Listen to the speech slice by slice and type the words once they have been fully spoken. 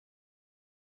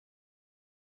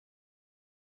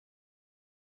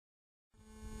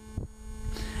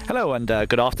Hello and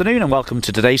good afternoon and welcome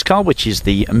to today's car, which is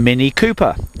the Mini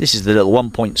Cooper. This is the little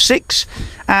 1.6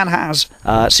 and has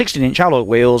 16-inch alloy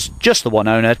wheels, just the one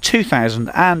owner,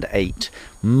 2008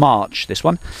 March. This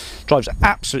one drives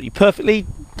absolutely perfectly,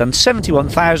 done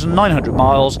 71,900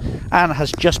 miles and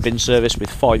has just been serviced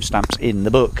with 5 stamps in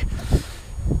the book.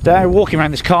 Now, walking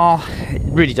around this car, it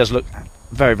really does look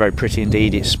very, very pretty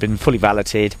indeed. It's been fully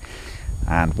valeted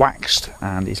and waxed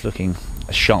and it's looking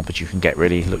as sharp as you can get,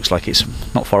 really. It looks like it's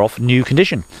not far off new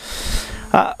condition.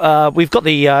 We've got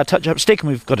the touch-up stick and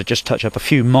we've got to just touch up a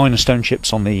few minor stone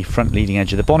chips on the front leading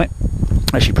edge of the bonnet.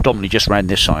 Actually predominantly just around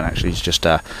this side, actually. It's just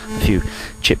a few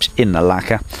chips in the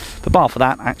lacquer. But bar for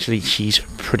that, actually she's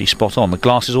pretty spot on. The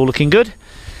glass is all looking good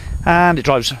and it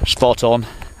drives spot on,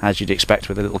 as you'd expect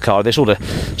with a little car. This all to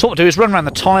do is run around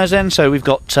the tyres then. So we've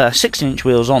got 16-inch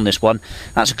wheels on this one.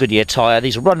 That's a Goodyear tyre.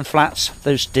 These are run flats.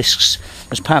 Those discs,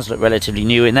 those pads look relatively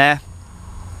new in there.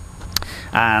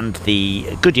 And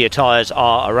the Goodyear tyres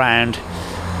are around,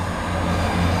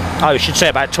 I should say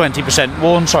about 20%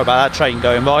 worn. Sorry about that train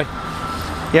going by.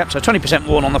 Yep, so 20%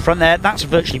 worn on the front there. That's a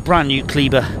virtually brand new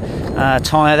Kleber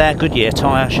tyre there, Goodyear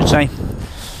tyre I should say.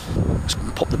 Let's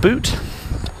pop the boot.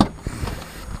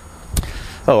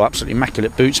 Oh, absolutely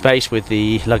immaculate boot space with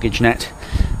the luggage net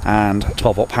and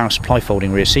 12-volt power supply,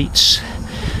 folding rear seats.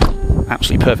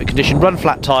 Absolutely perfect condition. Run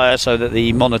flat tyre so that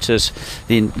the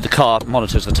car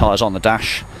monitors the tyres on the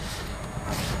dash.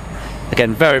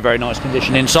 Again, very, very nice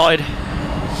condition inside.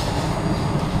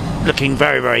 Looking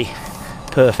very, very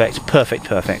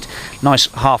perfect. Nice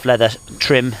half leather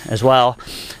trim as well.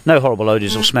 No horrible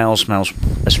odours or smells. Smells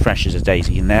as fresh as a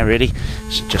daisy in there, really.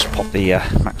 So just pop the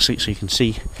back seat so you can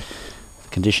see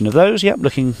condition of those. Yep,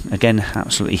 looking again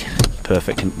absolutely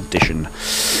perfect condition.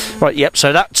 Right, yep,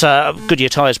 so that Goodyear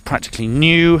tyre is practically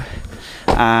new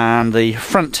and the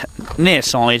front near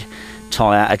side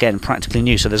tyre again practically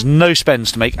new, so there's no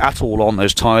spends to make at all on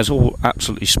those tyres, all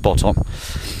absolutely spot on.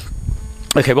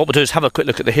 Okay, what we'll do is have a quick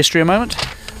look at the history a moment.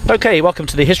 Okay, welcome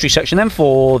to the history section then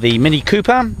for the Mini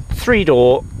Cooper,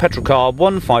 3-door petrol car,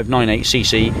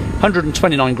 1598cc,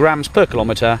 129 grams per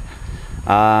kilometre,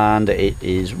 and it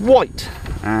is white,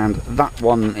 and that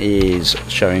one is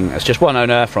showing as just one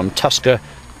owner from Tusker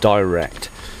Direct.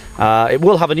 It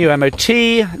will have a new MOT.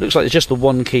 It looks like there's just the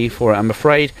one key for it, I'm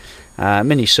afraid.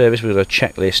 Mini service with a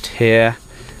checklist here,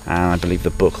 and I believe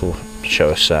the book will show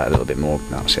us a little bit more.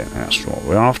 That's it, that's what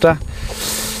we're after.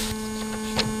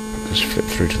 Just flip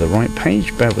through to the right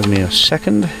page, bear with me a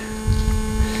second.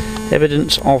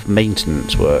 Evidence of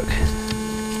maintenance work.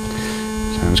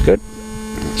 Sounds good.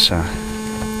 Let's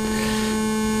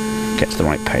get to the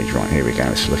right page. Right, here we go.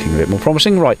 This is looking a bit more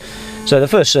promising. Right, so the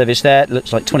first service there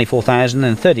looks like 24,000,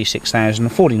 then 36,000,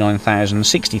 49,000,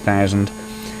 60,000,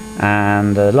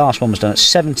 and the last one was done at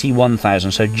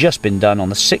 71,000. So just been done on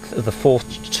the 6th of the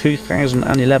 4th,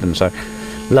 2011. So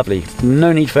lovely.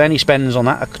 No need for any spends on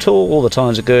that at all. The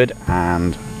tyres are good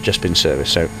and just been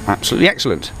serviced. So absolutely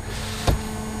excellent.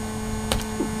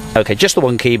 Okay, just the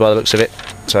one key by the looks of it.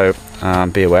 So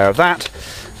be aware of that.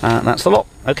 That's the lot.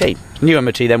 Okay, new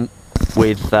MOT then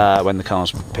with when the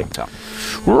car's picked up.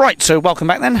 Right, so welcome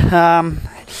back then.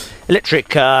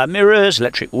 Electric mirrors,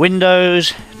 electric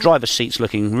windows, driver's seats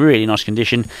looking really nice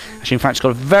condition. Actually, in fact, it's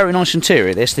got a very nice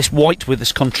interior. This white with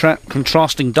this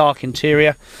contrasting dark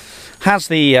interior. Has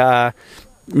the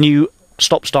new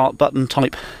stop-start button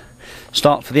type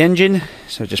start for the engine.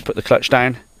 So just put the clutch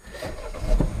down.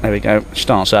 There we go.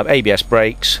 Starts up. ABS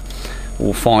brakes.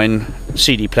 All fine.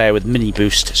 CD player with mini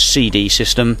boost CD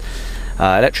system.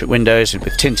 Electric windows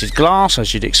with tinted glass,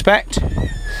 as you'd expect.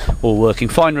 All working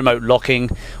fine. Remote locking.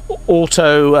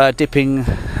 Auto dipping.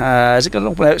 Is it got?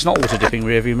 No, it's not auto dipping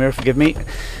rear view mirror. Forgive me.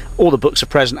 All the books are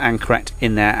present and correct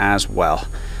in there as well.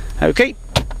 Okay.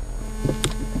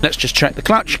 Let's just check the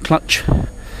clutch. Clutch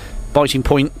biting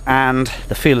point and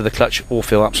the feel of the clutch all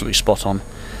feel absolutely spot on.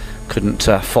 Couldn't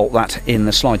fault that in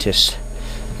the slightest.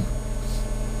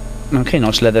 Okay,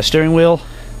 nice leather steering wheel,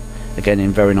 again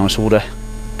in very nice order,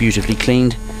 beautifully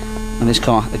cleaned, and this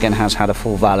car again has had a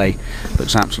full valet,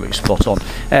 looks absolutely spot on.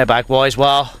 Airbag wise,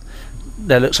 well,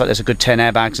 there looks like there's a good 10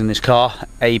 airbags in this car,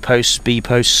 A posts, B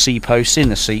posts, C posts in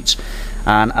the seats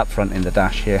and up front in the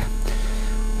dash here.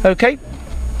 Okay.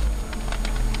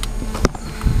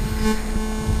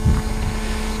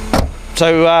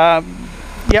 So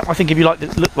yeah, I think if you like the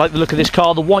look of this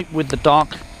car, the white with the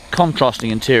dark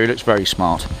contrasting interior looks very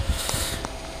smart.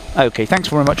 Okay, thanks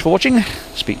very much for watching.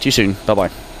 Speak to you soon. Bye bye.